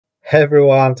Hey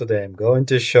everyone, today I'm going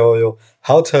to show you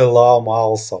how to allow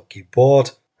mouse or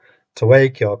keyboard to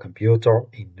wake your computer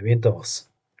in Windows.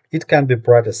 It can be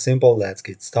pretty simple, let's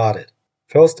get started.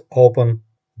 First open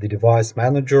the device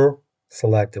manager,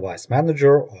 select device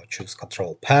manager or choose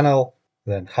control panel,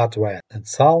 then hardware and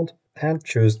sound and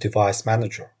choose device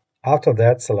manager. After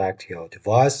that select your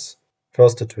device,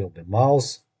 first it will be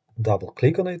mouse, double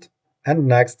click on it and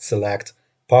next select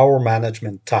power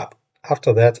management tab.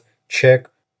 After that check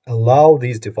allow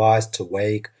this device to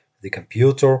wake the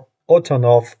computer or turn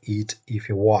off it if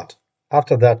you want.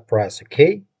 After that press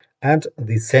OK and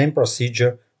the same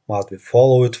procedure must be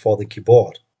followed for the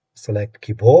keyboard. Select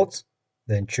keyboards,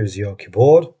 then choose your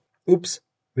keyboard. Oops,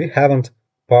 we haven't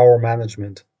power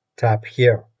management tab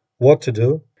here. What to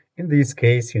do? In this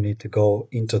case you need to go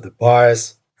into the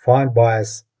BIOS, find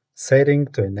BIOS setting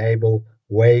to enable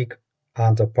wake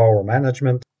under power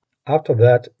management. After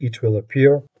that it will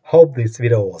appear. Hope this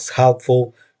video was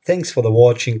helpful. Thanks for the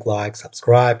watching, like,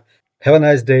 subscribe. Have a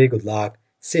nice day, good luck,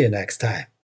 see you next time.